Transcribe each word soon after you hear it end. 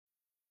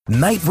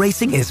Night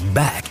racing is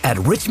back at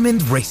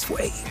Richmond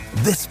Raceway.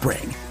 This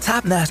spring,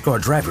 top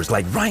NASCAR drivers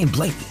like Ryan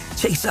Blaney,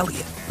 Chase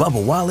Elliott,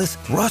 Bubba Wallace,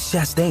 Ross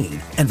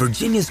Chastain, and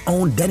Virginia's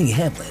own Denny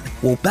Hamlin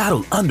will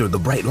battle under the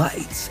bright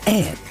lights.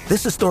 And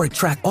this historic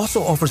track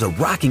also offers a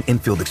rocking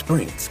infield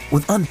experience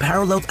with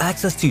unparalleled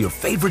access to your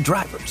favorite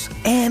drivers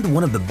and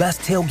one of the best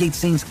tailgate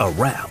scenes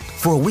around.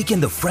 For a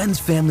weekend of friends,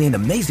 family, and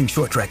amazing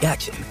short track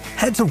action,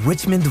 head to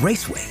Richmond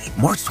Raceway,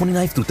 March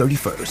 29th through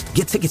 31st.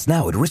 Get tickets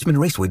now at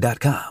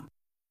richmondraceway.com.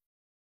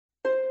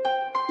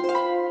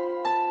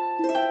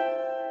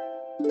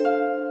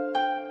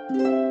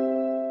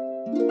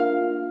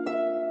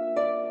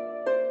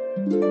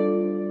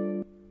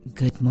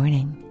 Good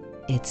morning.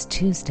 It's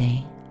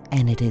Tuesday,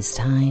 and it is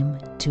time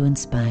to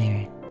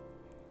inspire.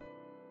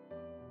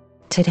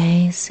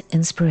 Today's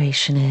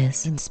inspiration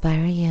is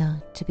inspire you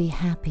to be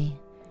happy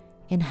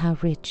in how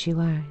rich you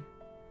are.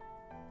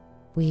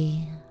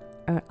 We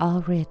are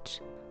all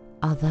rich,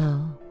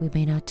 although we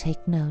may not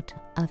take note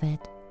of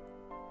it.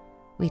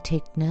 We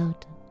take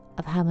note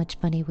of how much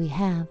money we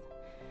have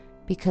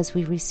because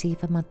we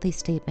receive a monthly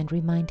statement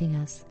reminding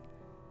us.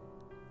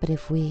 But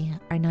if we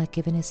are not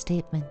given a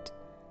statement,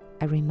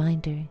 a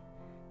reminder,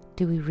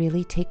 do we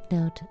really take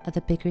note of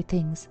the bigger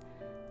things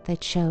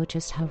that show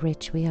just how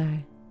rich we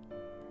are?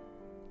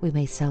 We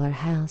may sell our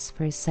house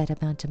for a set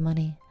amount of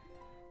money,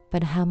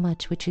 but how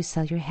much would you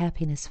sell your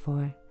happiness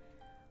for,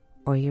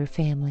 or your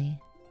family,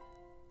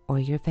 or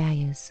your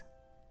values,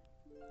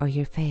 or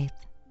your faith?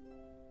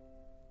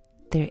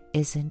 There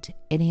isn't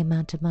any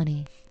amount of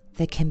money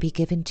that can be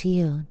given to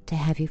you to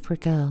have you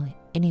forgo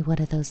any one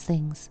of those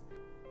things,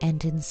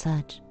 and in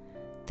such,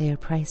 they are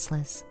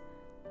priceless,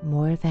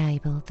 more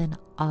valuable than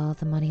all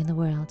the money in the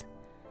world,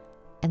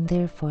 and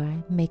therefore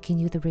making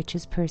you the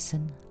richest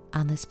person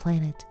on this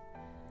planet.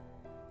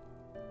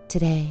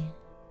 Today,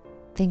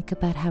 think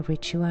about how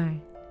rich you are,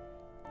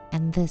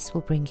 and this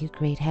will bring you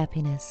great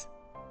happiness.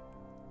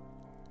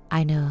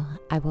 I know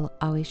I will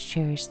always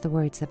cherish the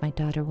words that my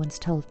daughter once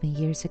told me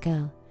years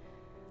ago,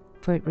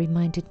 for it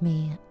reminded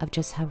me of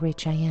just how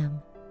rich I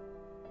am.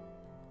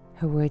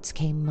 Her words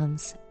came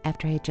months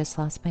after I had just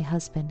lost my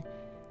husband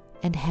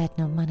and had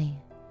no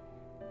money.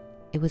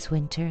 It was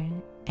winter,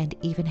 and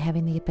even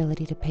having the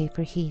ability to pay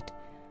for heat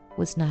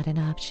was not an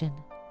option.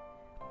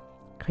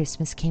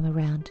 Christmas came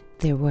around.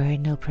 There were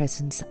no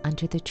presents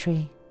under the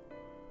tree.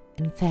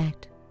 In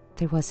fact,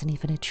 there wasn't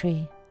even a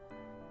tree.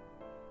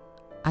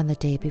 On the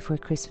day before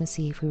Christmas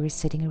Eve, we were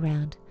sitting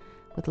around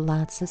with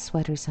lots of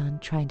sweaters on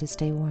trying to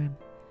stay warm,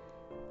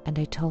 and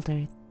I told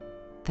her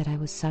that I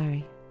was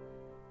sorry.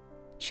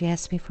 She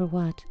asked me for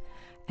what,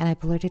 and I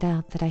blurted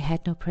out that I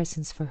had no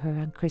presents for her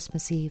on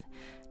Christmas Eve,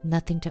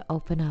 nothing to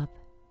open up,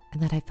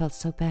 and that I felt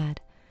so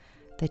bad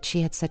that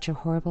she had such a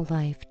horrible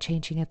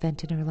life-changing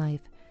event in her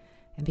life,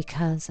 and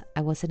because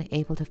I wasn't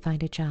able to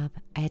find a job,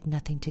 I had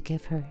nothing to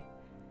give her.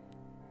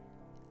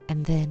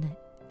 And then,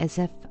 as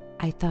if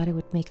I thought it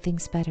would make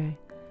things better,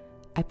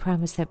 I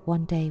promised that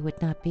one day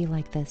would not be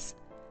like this,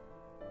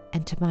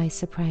 and to my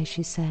surprise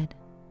she said,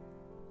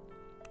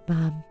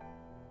 "Mom,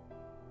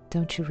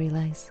 don't you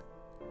realize?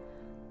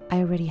 I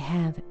already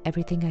have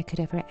everything I could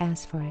ever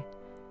ask for,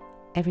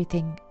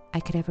 everything I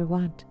could ever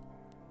want.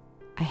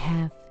 I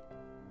have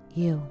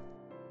you."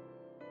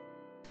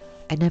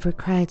 I never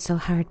cried so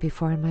hard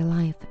before in my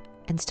life,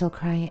 and still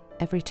cry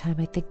every time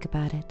I think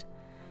about it.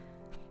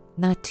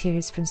 Not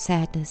tears from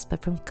sadness,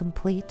 but from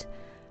complete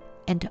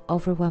and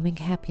overwhelming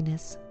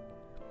happiness.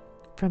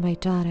 For my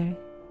daughter,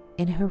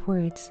 in her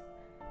words,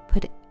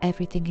 put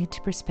everything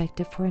into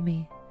perspective for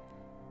me.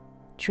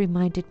 She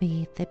reminded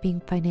me that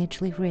being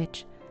financially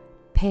rich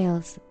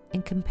pales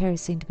in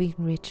comparison to being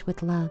rich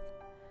with love.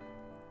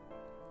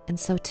 And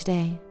so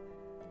today,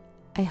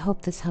 I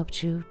hope this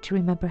helped you to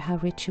remember how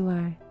rich you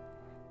are.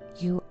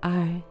 You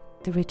are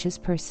the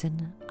richest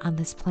person on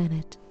this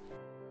planet.